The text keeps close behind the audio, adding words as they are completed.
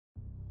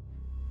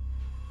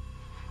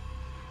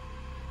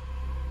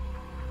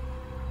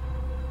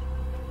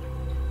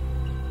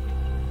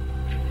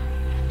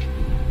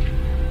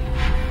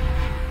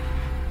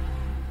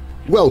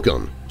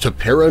Welcome to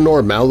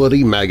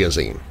Paranormality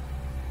Magazine.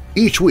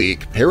 Each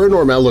week,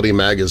 Paranormality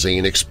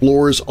Magazine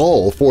explores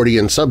all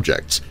Fortean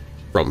subjects,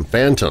 from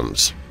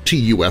phantoms to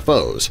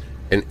UFOs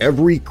and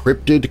every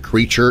cryptid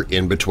creature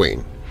in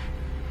between.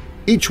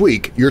 Each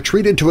week, you're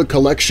treated to a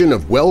collection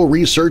of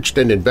well-researched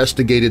and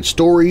investigated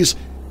stories,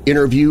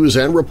 interviews,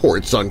 and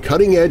reports on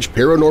cutting-edge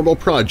paranormal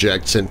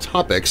projects and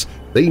topics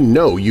they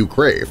know you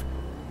crave.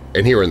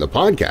 And here in the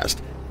podcast,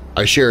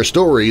 I share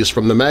stories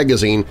from the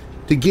magazine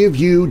to give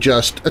you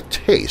just a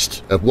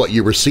taste of what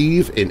you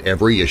receive in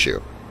every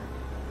issue.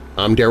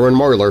 I'm Darren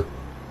Marlar,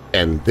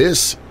 and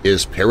this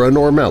is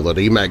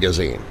Paranormality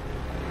Magazine.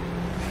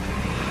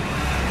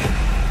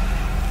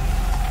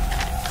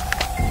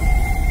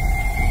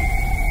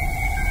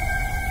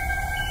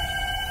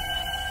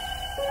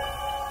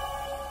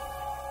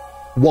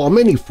 While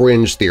many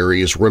fringe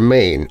theories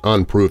remain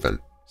unproven,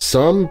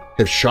 some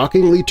have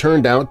shockingly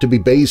turned out to be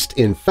based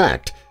in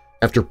fact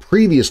after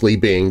previously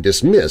being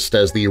dismissed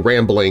as the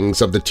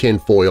ramblings of the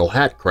tinfoil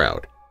hat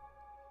crowd.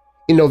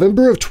 In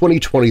November of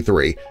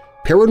 2023,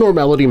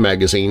 Paranormality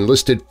Magazine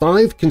listed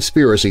 5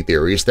 conspiracy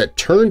theories that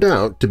turned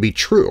out to be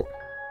true.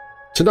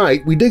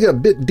 Tonight, we dig a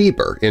bit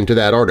deeper into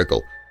that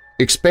article,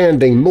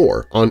 expanding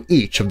more on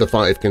each of the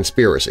 5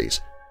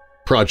 conspiracies: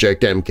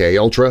 Project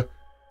MKUltra,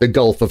 the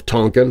Gulf of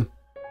Tonkin,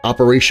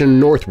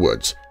 Operation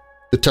Northwoods,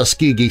 the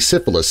Tuskegee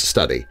Syphilis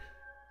Study,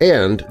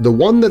 and the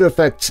one that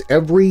affects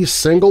every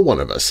single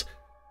one of us,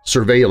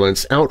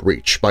 surveillance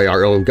outreach by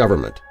our own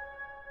government.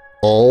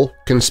 All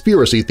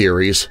conspiracy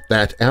theories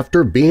that,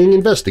 after being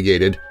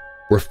investigated,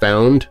 were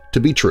found to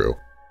be true.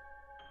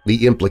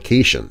 The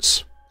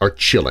implications are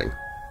chilling.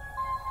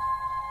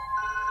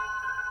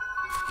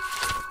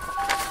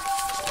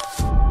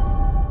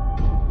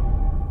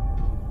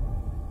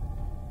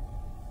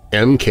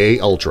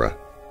 MKUltra.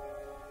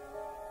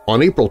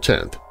 On April 10,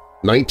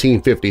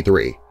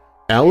 1953,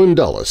 Allen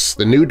Dulles,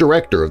 the new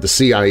director of the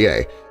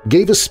CIA,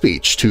 gave a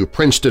speech to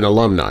Princeton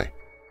alumni.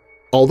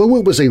 Although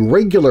it was a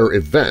regular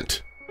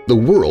event, the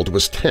world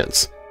was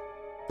tense.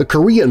 The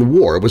Korean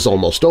War was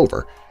almost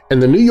over,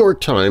 and the New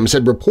York Times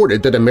had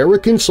reported that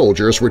American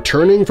soldiers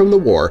returning from the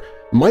war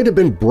might have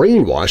been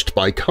brainwashed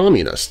by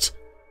communists.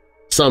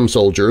 Some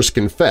soldiers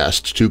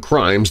confessed to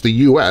crimes the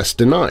U.S.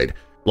 denied,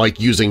 like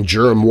using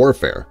germ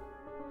warfare.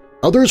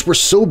 Others were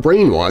so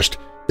brainwashed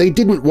they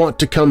didn't want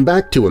to come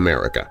back to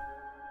America.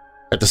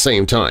 At the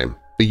same time,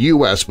 the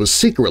U.S. was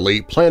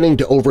secretly planning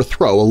to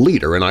overthrow a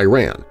leader in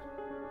Iran.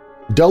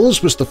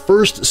 Dulles was the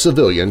first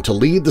civilian to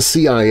lead the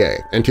CIA,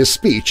 and his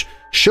speech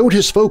showed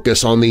his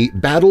focus on the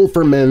battle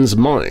for men's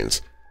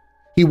minds.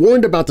 He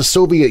warned about the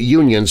Soviet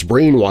Union's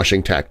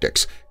brainwashing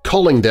tactics,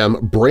 calling them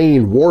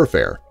brain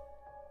warfare.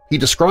 He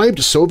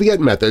described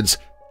Soviet methods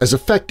as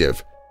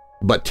effective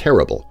but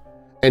terrible,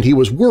 and he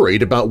was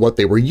worried about what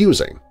they were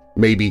using,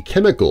 maybe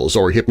chemicals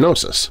or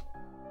hypnosis.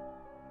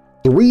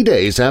 3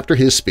 days after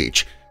his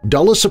speech,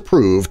 Dulles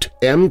approved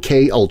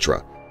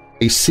MKUltra,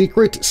 a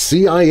secret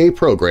CIA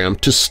program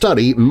to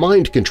study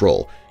mind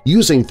control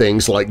using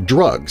things like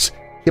drugs,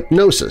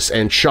 hypnosis,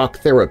 and shock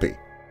therapy.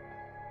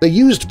 They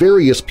used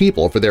various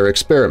people for their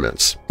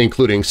experiments,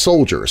 including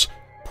soldiers,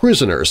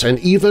 prisoners, and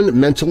even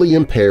mentally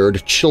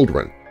impaired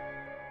children.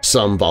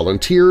 Some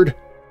volunteered,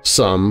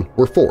 some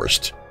were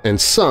forced, and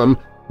some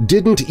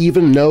didn't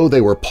even know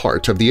they were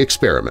part of the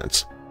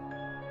experiments.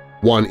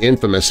 One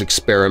infamous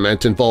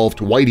experiment involved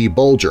Whitey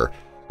Bulger,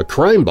 a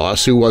crime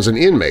boss who was an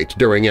inmate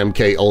during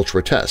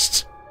MKUltra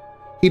tests.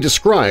 He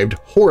described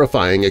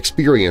horrifying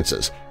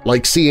experiences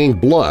like seeing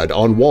blood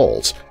on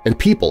walls and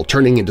people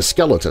turning into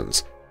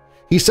skeletons.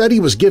 He said he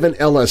was given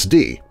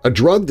LSD, a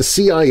drug the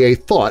CIA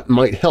thought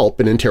might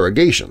help in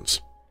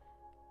interrogations.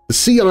 The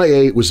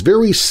CIA was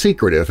very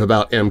secretive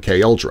about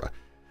MKUltra.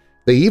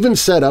 They even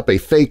set up a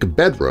fake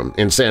bedroom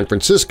in San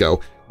Francisco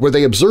where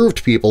they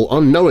observed people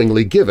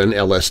unknowingly given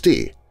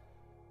LSD.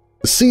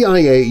 The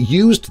CIA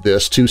used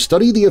this to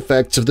study the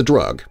effects of the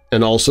drug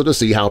and also to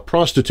see how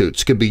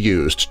prostitutes could be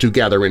used to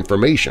gather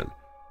information.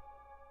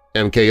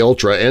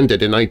 MKUltra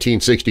ended in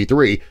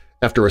 1963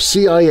 after a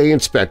CIA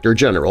inspector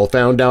general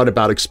found out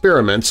about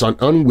experiments on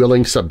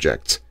unwilling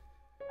subjects.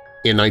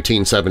 In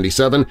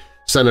 1977,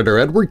 Senator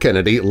Edward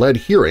Kennedy led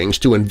hearings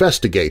to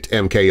investigate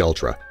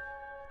MKUltra.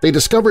 They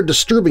discovered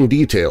disturbing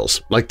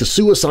details like the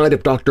suicide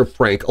of Dr.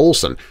 Frank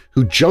Olson,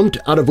 who jumped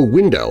out of a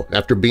window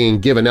after being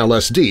given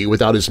LSD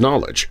without his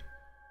knowledge.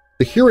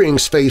 The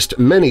hearings faced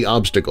many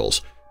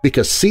obstacles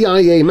because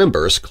CIA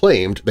members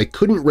claimed they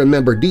couldn't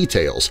remember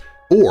details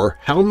or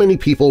how many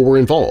people were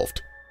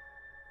involved.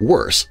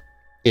 Worse,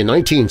 in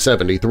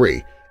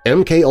 1973,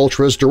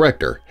 MKUltra's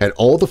director had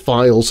all the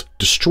files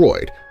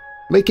destroyed,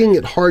 making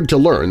it hard to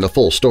learn the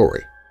full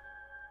story.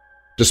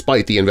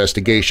 Despite the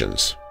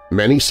investigations,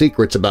 many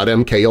secrets about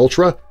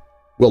MKUltra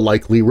will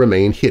likely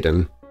remain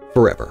hidden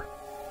forever.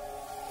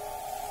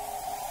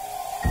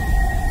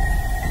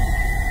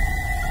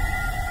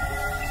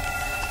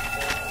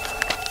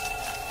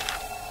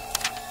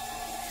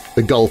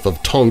 The Gulf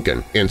of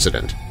Tonkin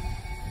incident.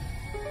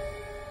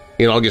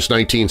 In August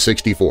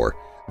 1964,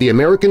 the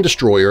American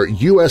destroyer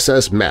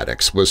USS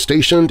Maddox was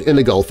stationed in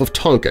the Gulf of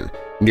Tonkin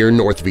near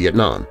North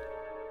Vietnam.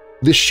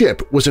 This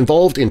ship was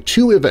involved in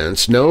two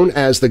events known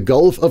as the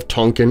Gulf of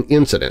Tonkin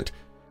Incident,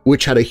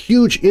 which had a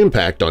huge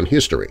impact on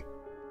history.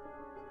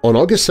 On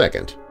August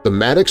 2nd, the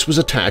Maddox was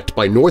attacked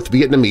by North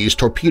Vietnamese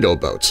torpedo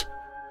boats.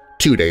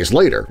 2 days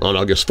later, on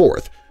August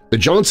 4th, the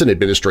Johnson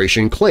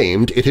administration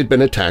claimed it had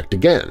been attacked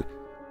again.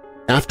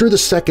 After the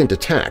second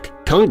attack,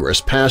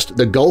 Congress passed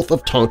the Gulf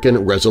of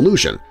Tonkin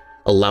Resolution,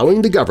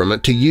 allowing the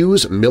government to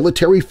use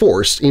military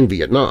force in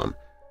Vietnam.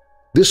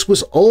 This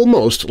was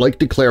almost like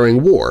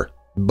declaring war,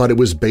 but it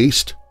was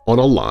based on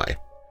a lie.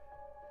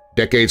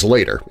 Decades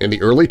later, in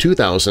the early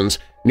 2000s,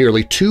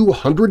 nearly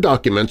 200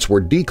 documents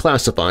were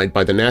declassified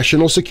by the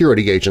National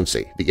Security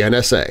Agency, the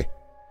NSA.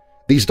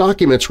 These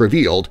documents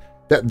revealed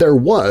that there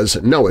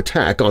was no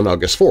attack on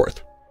August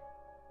 4th.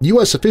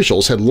 U.S.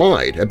 officials had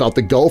lied about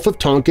the Gulf of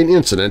Tonkin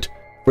incident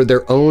for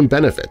their own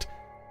benefit,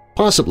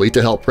 possibly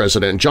to help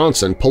President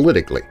Johnson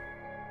politically.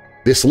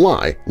 This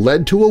lie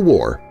led to a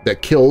war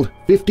that killed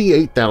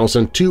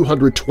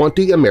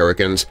 58,220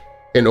 Americans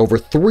and over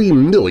 3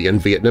 million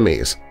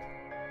Vietnamese.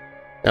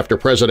 After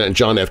President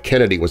John F.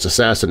 Kennedy was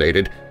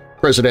assassinated,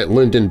 President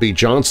Lyndon B.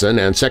 Johnson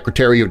and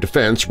Secretary of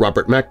Defense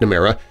Robert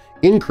McNamara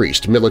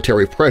increased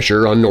military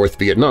pressure on North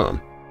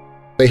Vietnam.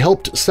 They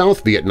helped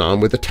South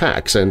Vietnam with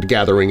attacks and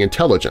gathering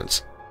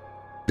intelligence.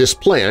 This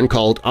plan,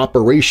 called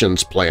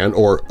Operations Plan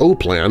or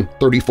O-Plan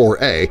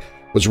 34A,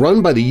 was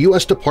run by the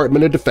U.S.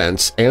 Department of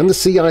Defense and the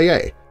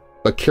CIA,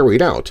 but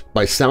carried out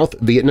by South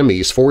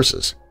Vietnamese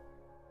forces.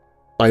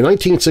 By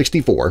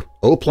 1964,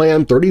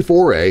 O-Plan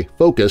 34A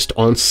focused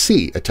on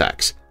sea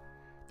attacks.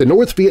 The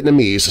North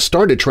Vietnamese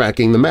started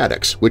tracking the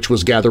Maddox, which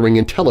was gathering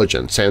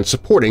intelligence and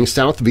supporting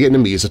South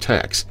Vietnamese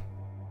attacks.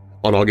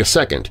 On August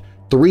 2nd,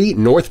 3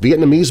 North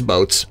Vietnamese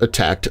boats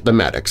attacked the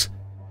Maddox.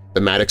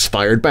 The Maddox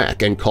fired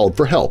back and called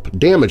for help,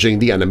 damaging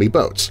the enemy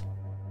boats.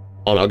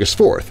 On August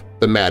 4th,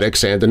 the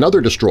Maddox and another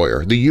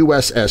destroyer, the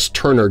USS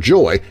Turner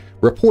Joy,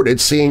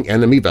 reported seeing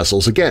enemy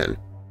vessels again.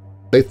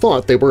 They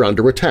thought they were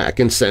under attack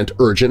and sent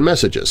urgent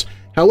messages.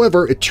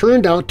 However, it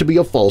turned out to be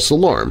a false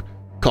alarm,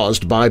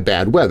 caused by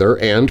bad weather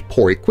and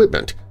poor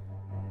equipment.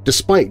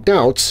 Despite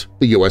doubts,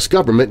 the U.S.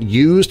 government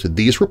used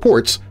these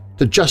reports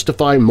to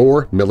justify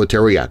more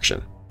military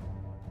action.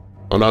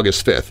 On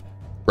August 5th,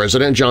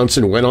 President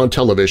Johnson went on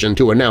television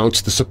to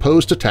announce the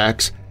supposed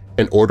attacks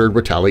and ordered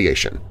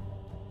retaliation.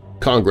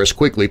 Congress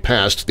quickly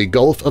passed the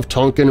Gulf of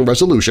Tonkin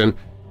Resolution,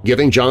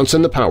 giving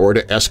Johnson the power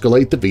to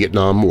escalate the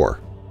Vietnam War.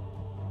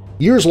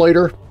 Years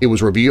later, it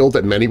was revealed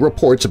that many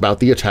reports about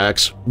the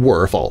attacks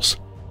were false.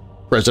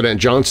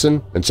 President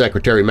Johnson and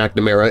Secretary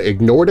McNamara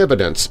ignored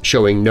evidence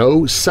showing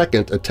no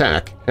second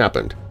attack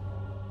happened.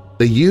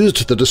 They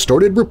used the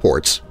distorted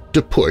reports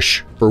to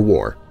push for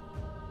war.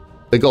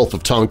 The Gulf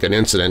of Tonkin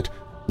incident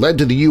led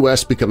to the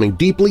U.S. becoming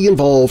deeply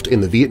involved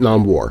in the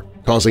Vietnam War,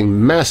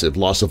 causing massive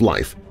loss of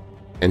life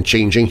and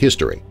changing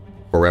history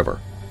forever.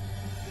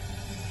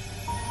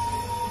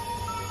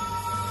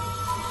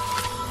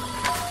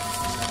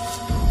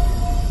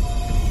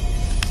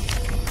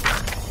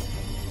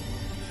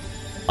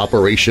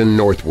 Operation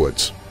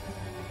Northwoods.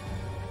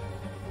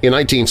 In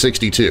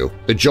 1962,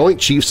 the Joint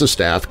Chiefs of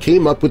Staff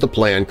came up with a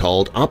plan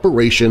called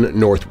Operation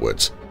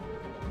Northwoods.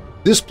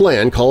 This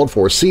plan called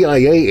for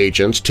CIA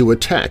agents to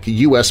attack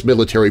U.S.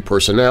 military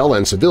personnel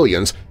and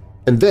civilians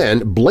and then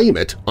blame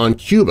it on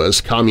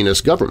Cuba's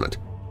communist government.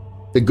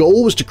 The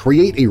goal was to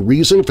create a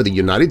reason for the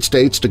United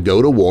States to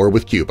go to war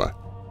with Cuba.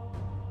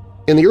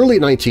 In the early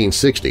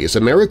 1960s,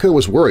 America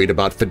was worried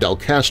about Fidel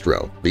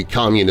Castro, the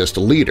communist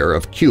leader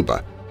of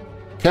Cuba.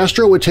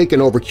 Castro had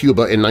taken over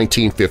Cuba in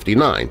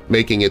 1959,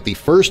 making it the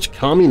first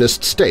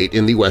communist state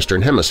in the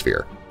Western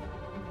Hemisphere.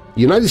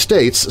 The United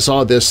States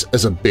saw this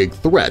as a big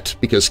threat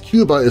because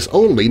Cuba is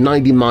only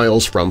 90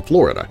 miles from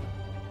Florida.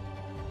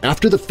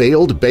 After the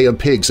failed Bay of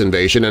Pigs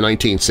invasion in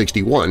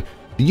 1961,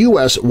 the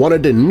U.S.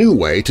 wanted a new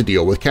way to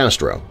deal with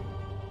Castro.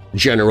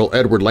 General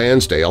Edward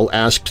Lansdale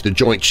asked the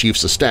Joint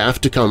Chiefs of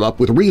Staff to come up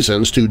with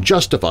reasons to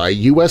justify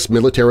U.S.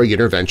 military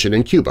intervention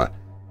in Cuba.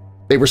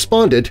 They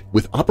responded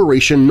with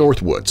Operation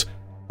Northwoods,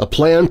 a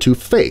plan to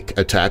fake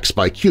attacks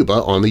by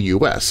Cuba on the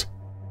U.S.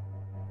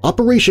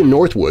 Operation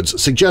Northwoods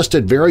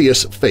suggested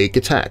various fake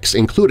attacks,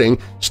 including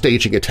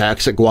staging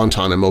attacks at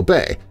Guantanamo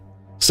Bay,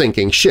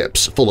 sinking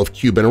ships full of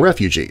Cuban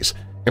refugees,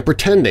 and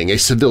pretending a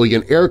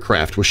civilian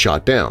aircraft was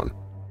shot down.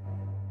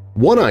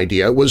 One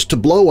idea was to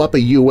blow up a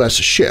U.S.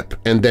 ship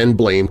and then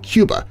blame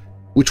Cuba,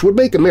 which would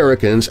make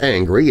Americans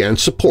angry and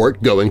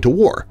support going to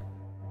war.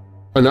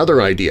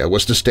 Another idea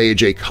was to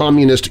stage a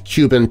communist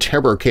Cuban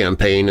terror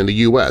campaign in the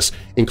U.S.,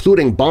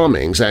 including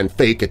bombings and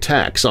fake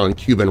attacks on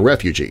Cuban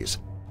refugees.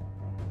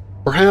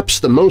 Perhaps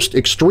the most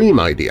extreme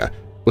idea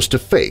was to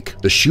fake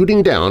the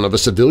shooting down of a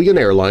civilian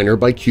airliner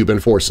by Cuban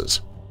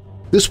forces.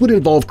 This would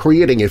involve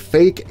creating a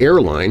fake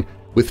airline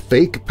with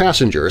fake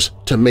passengers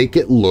to make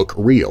it look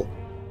real.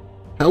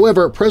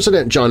 However,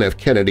 President John F.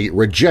 Kennedy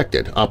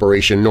rejected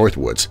Operation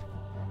Northwoods.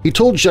 He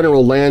told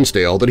General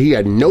Lansdale that he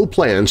had no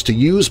plans to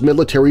use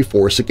military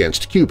force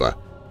against Cuba.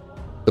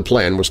 The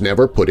plan was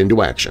never put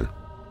into action.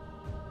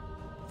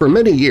 For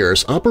many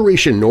years,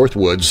 Operation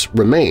Northwoods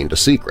remained a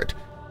secret.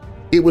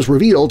 It was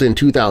revealed in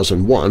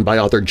 2001 by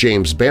author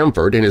James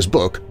Bamford in his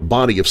book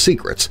Body of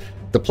Secrets.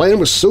 The plan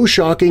was so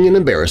shocking and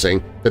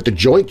embarrassing that the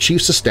Joint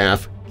Chiefs of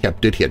Staff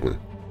kept it hidden.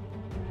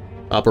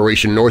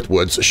 Operation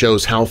Northwoods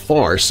shows how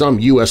far some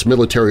U.S.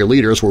 military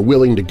leaders were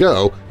willing to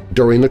go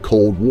during the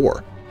Cold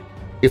War.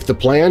 If the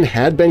plan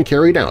had been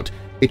carried out,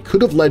 it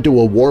could have led to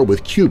a war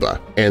with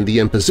Cuba and the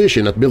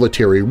imposition of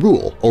military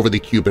rule over the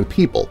Cuban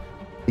people,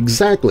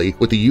 exactly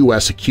what the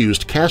U.S.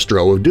 accused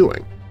Castro of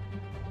doing.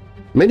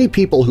 Many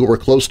people who were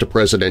close to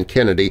President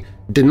Kennedy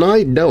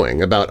denied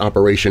knowing about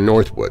Operation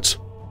Northwoods.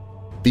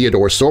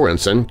 Theodore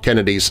Sorensen,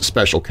 Kennedy's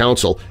special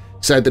counsel,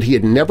 said that he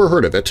had never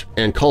heard of it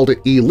and called it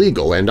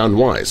illegal and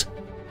unwise.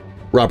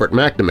 Robert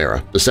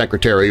McNamara, the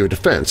Secretary of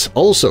Defense,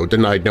 also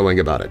denied knowing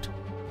about it.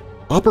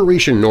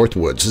 Operation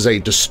Northwoods is a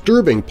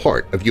disturbing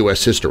part of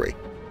U.S. history,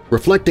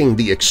 reflecting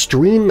the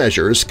extreme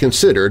measures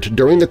considered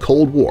during the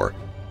Cold War,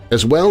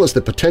 as well as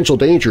the potential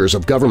dangers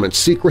of government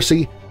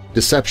secrecy,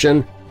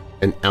 deception,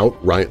 and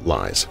outright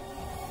lies.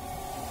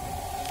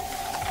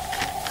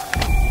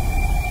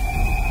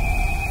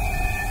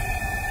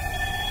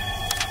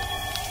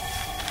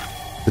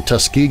 The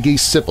Tuskegee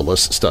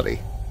Syphilis Study.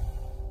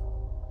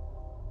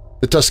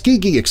 The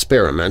Tuskegee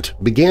experiment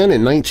began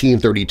in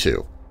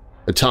 1932,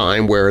 a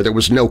time where there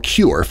was no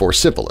cure for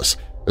syphilis,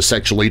 a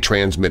sexually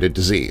transmitted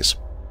disease.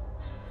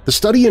 The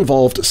study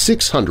involved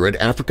 600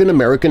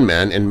 African-American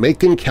men in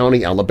Macon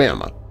County,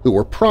 Alabama, who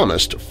were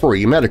promised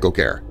free medical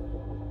care.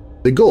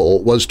 The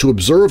goal was to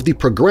observe the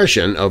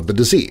progression of the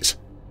disease.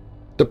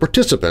 The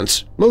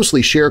participants,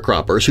 mostly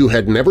sharecroppers who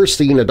had never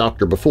seen a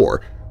doctor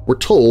before, were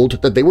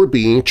told that they were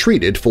being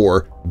treated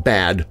for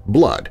bad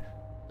blood,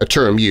 a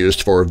term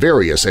used for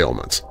various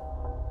ailments.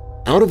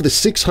 Out of the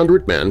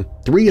 600 men,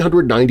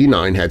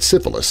 399 had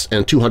syphilis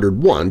and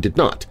 201 did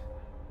not.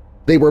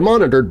 They were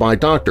monitored by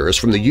doctors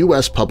from the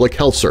U.S. Public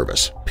Health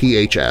Service,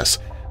 PHS,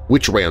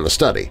 which ran the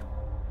study.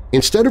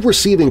 Instead of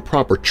receiving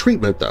proper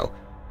treatment, though,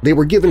 they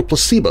were given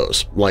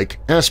placebos like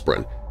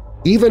aspirin,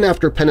 even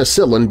after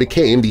penicillin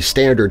became the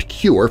standard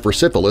cure for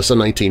syphilis in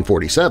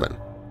 1947.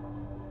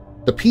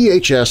 The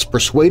PHS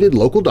persuaded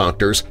local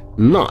doctors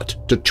not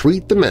to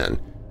treat the men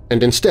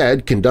and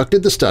instead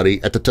conducted the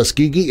study at the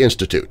Tuskegee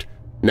Institute,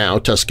 now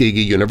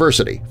Tuskegee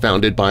University,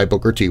 founded by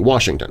Booker T.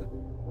 Washington.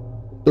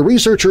 The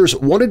researchers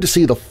wanted to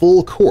see the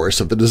full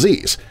course of the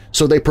disease,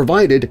 so they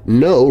provided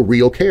no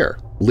real care,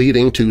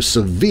 leading to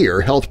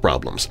severe health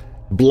problems,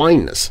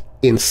 blindness,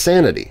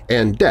 insanity,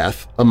 and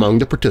death among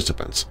the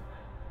participants.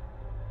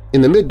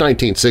 In the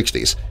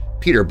mid-1960s,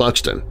 Peter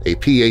Buxton, a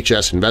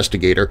PHS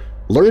investigator,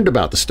 learned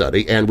about the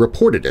study and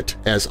reported it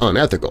as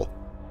unethical.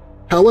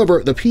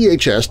 However, the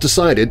PHS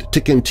decided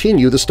to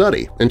continue the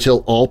study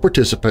until all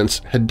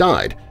participants had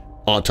died,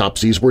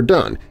 autopsies were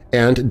done,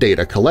 and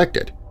data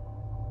collected.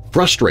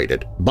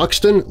 Frustrated,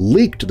 Buxton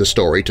leaked the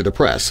story to the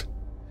press.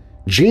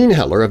 Gene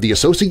Heller of the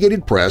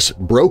Associated Press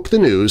broke the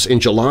news in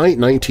July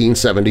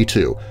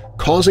 1972,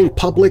 causing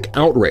public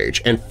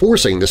outrage and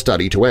forcing the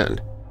study to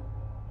end.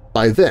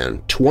 By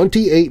then,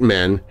 28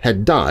 men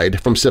had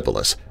died from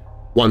syphilis,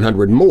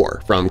 100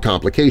 more from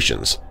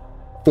complications,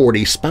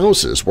 40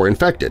 spouses were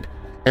infected,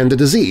 and the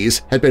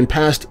disease had been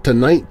passed to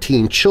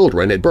 19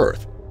 children at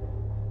birth.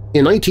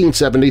 In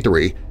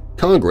 1973,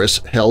 Congress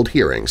held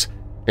hearings,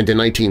 and in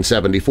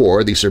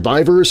 1974 the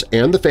survivors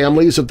and the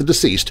families of the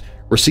deceased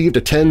received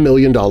a $10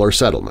 million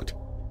settlement.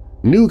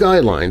 New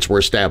guidelines were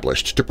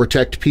established to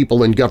protect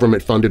people in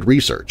government-funded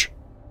research.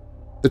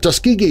 The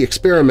Tuskegee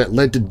experiment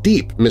led to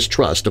deep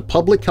mistrust of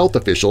public health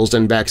officials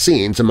and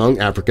vaccines among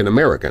African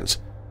Americans.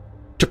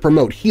 To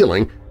promote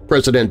healing,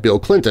 President Bill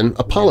Clinton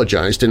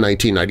apologized in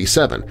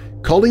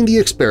 1997, calling the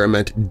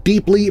experiment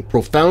deeply,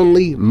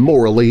 profoundly,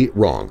 morally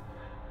wrong.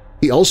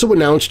 He also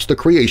announced the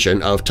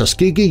creation of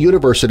Tuskegee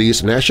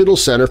University's National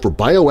Center for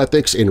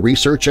Bioethics in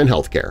Research and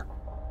Healthcare.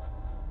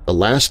 The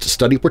last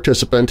study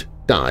participant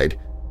died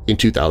in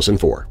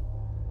 2004.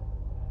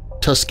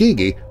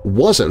 Tuskegee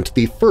wasn't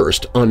the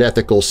first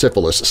unethical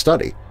syphilis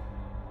study.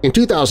 In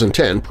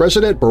 2010,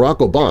 President Barack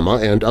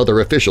Obama and other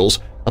officials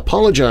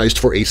apologized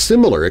for a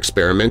similar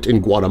experiment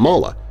in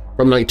Guatemala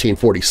from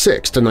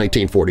 1946 to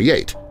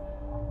 1948.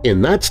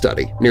 In that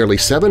study, nearly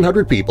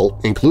 700 people,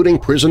 including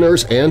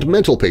prisoners and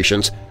mental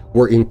patients,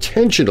 were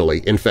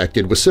intentionally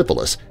infected with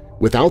syphilis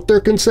without their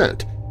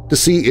consent to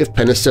see if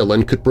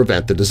penicillin could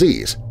prevent the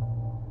disease.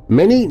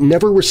 Many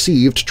never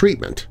received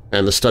treatment,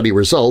 and the study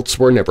results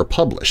were never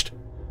published.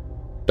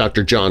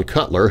 Dr. John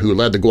Cutler, who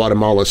led the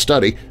Guatemala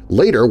study,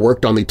 later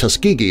worked on the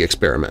Tuskegee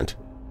experiment.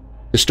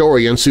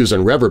 Historian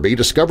Susan Reverby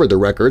discovered the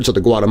records of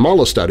the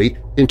Guatemala study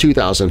in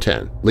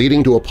 2010,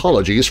 leading to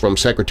apologies from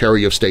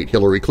Secretary of State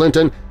Hillary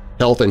Clinton,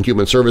 Health and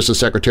Human Services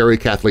Secretary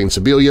Kathleen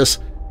Sebelius,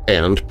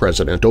 and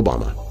President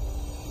Obama.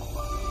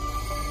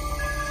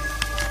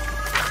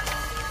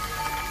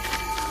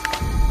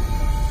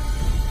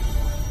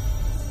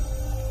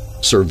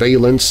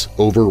 Surveillance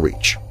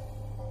Overreach.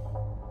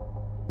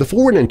 The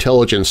Foreign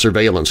Intelligence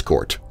Surveillance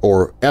Court,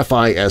 or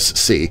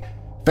FISC,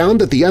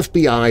 found that the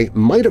FBI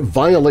might have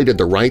violated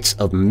the rights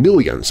of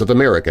millions of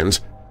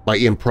Americans by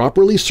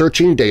improperly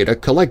searching data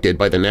collected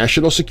by the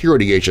National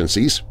Security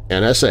Agency's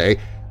NSA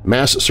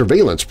mass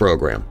surveillance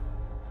program.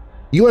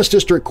 U.S.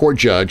 District Court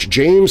Judge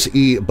James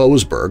E.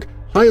 Boasberg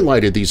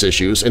highlighted these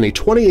issues in a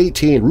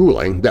 2018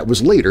 ruling that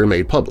was later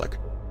made public.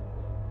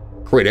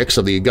 Critics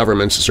of the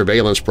government's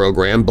surveillance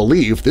program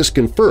believe this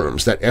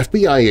confirms that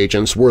FBI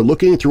agents were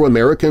looking through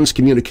Americans'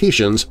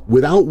 communications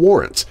without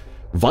warrants,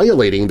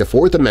 violating the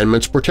Fourth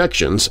Amendment's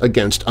protections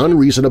against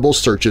unreasonable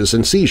searches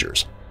and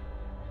seizures.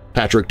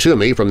 Patrick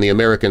Toomey from the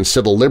American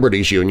Civil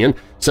Liberties Union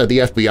said the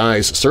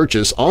FBI's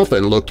searches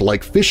often looked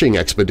like fishing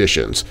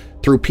expeditions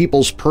through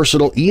people's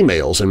personal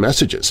emails and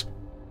messages.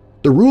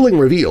 The ruling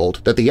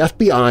revealed that the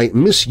FBI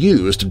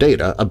misused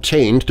data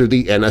obtained through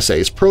the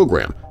NSA's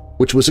program,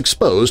 which was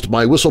exposed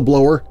by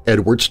whistleblower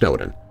Edward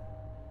Snowden.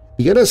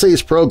 The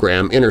NSA's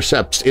program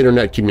intercepts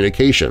Internet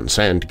communications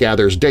and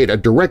gathers data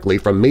directly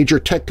from major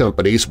tech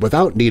companies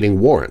without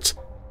needing warrants.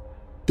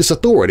 This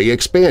authority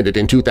expanded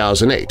in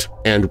 2008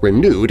 and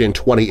renewed in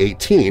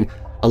 2018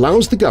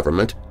 allows the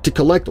government to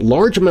collect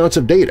large amounts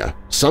of data,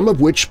 some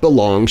of which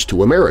belongs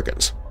to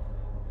Americans.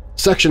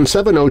 Section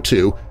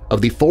 702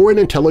 of the Foreign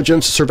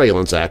Intelligence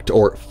Surveillance Act,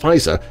 or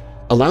FISA,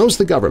 allows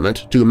the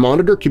government to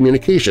monitor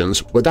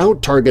communications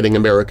without targeting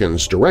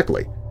Americans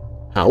directly.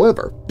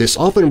 However, this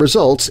often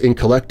results in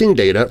collecting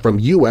data from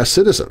U.S.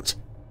 citizens.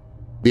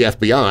 The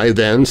FBI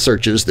then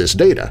searches this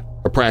data,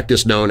 a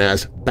practice known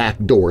as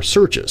backdoor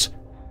searches.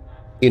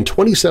 In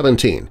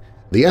 2017,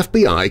 the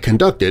FBI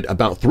conducted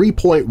about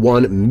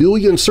 3.1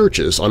 million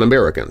searches on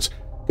Americans,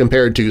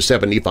 compared to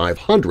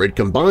 7,500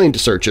 combined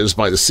searches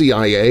by the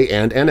CIA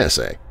and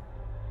NSA.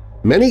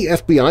 Many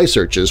FBI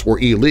searches were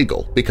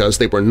illegal because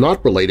they were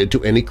not related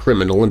to any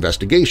criminal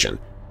investigation.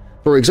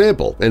 For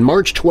example, in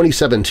March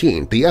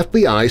 2017, the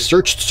FBI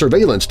searched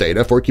surveillance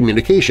data for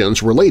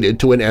communications related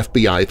to an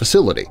FBI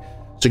facility,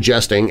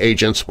 suggesting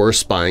agents were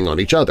spying on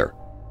each other.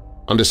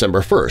 On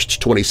December 1,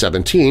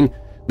 2017,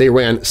 they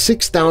ran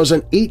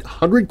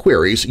 6,800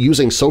 queries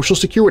using Social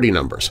Security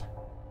numbers.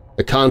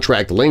 A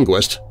contract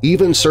linguist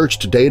even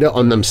searched data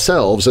on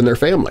themselves and their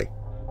family.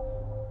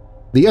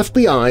 The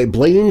FBI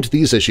blamed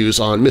these issues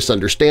on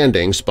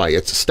misunderstandings by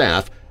its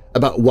staff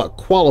about what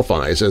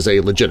qualifies as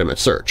a legitimate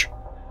search.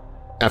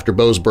 After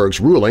Boasberg's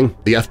ruling,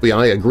 the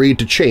FBI agreed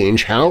to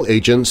change how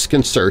agents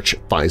can search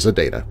FISA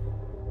data.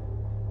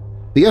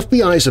 The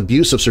FBI's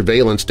abuse of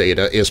surveillance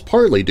data is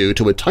partly due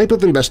to a type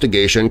of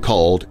investigation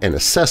called an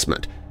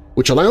assessment,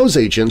 which allows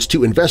agents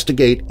to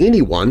investigate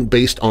anyone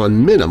based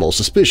on minimal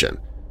suspicion.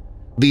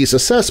 These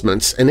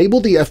assessments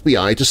enable the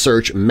FBI to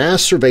search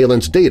mass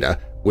surveillance data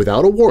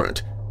without a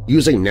warrant,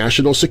 using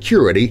national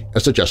security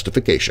as a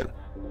justification.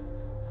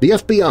 The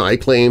FBI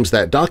claims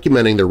that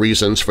documenting the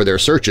reasons for their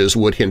searches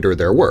would hinder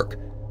their work.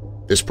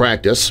 This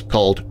practice,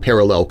 called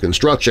parallel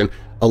construction,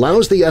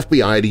 allows the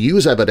FBI to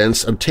use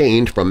evidence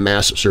obtained from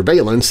mass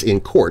surveillance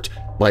in court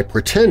by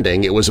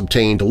pretending it was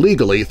obtained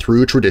legally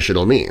through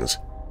traditional means.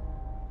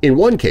 In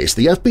one case,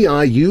 the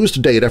FBI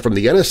used data from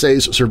the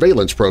NSA's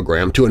surveillance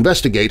program to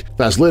investigate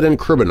Fazlidin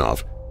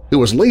Kurbanov, who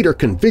was later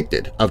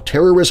convicted of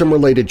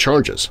terrorism-related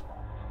charges.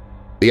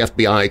 The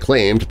FBI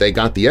claimed they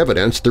got the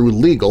evidence through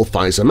legal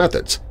FISA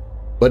methods,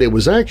 but it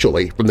was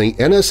actually from the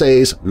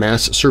NSA's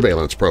mass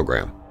surveillance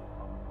program.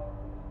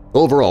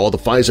 Overall, the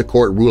FISA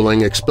court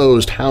ruling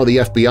exposed how the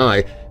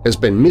FBI has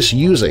been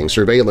misusing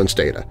surveillance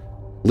data,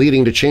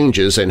 leading to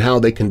changes in how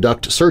they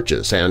conduct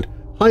searches and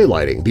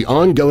highlighting the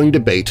ongoing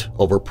debate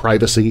over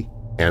privacy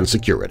and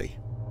security.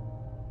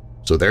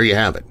 So there you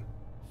have it,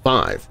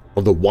 5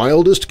 of the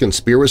wildest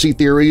conspiracy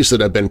theories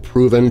that have been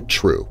proven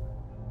true.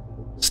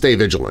 Stay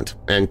vigilant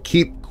and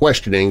keep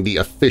questioning the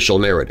official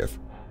narrative.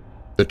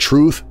 The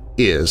truth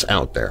is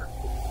out there.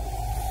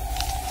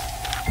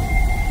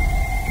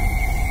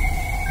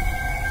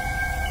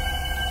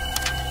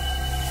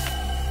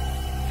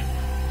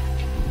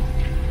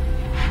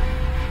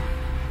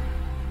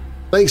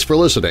 Thanks for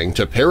listening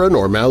to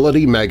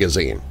Paranormality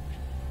Magazine.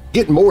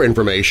 Get more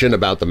information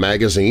about the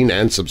magazine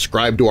and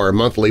subscribe to our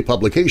monthly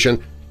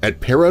publication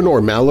at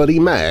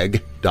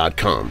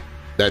paranormalitymag.com.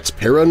 That's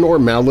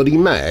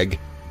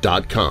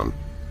paranormalitymag.com,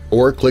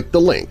 or click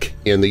the link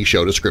in the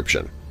show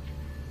description.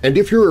 And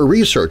if you're a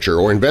researcher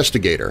or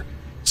investigator,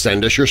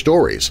 send us your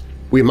stories.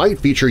 We might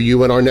feature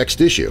you in our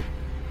next issue.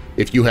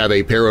 If you have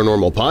a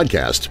paranormal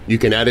podcast, you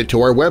can add it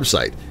to our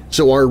website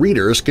so our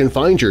readers can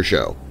find your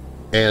show.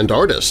 And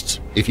artists,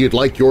 if you'd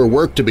like your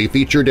work to be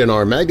featured in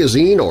our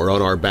magazine or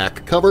on our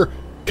back cover,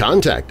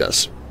 contact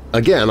us.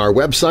 Again, our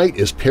website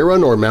is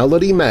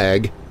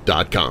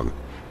paranormalitymag.com.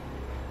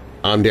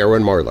 I'm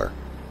Darren Marlar,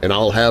 and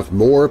I'll have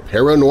more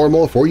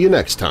paranormal for you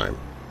next time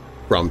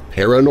from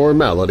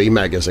Paranormality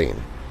Magazine.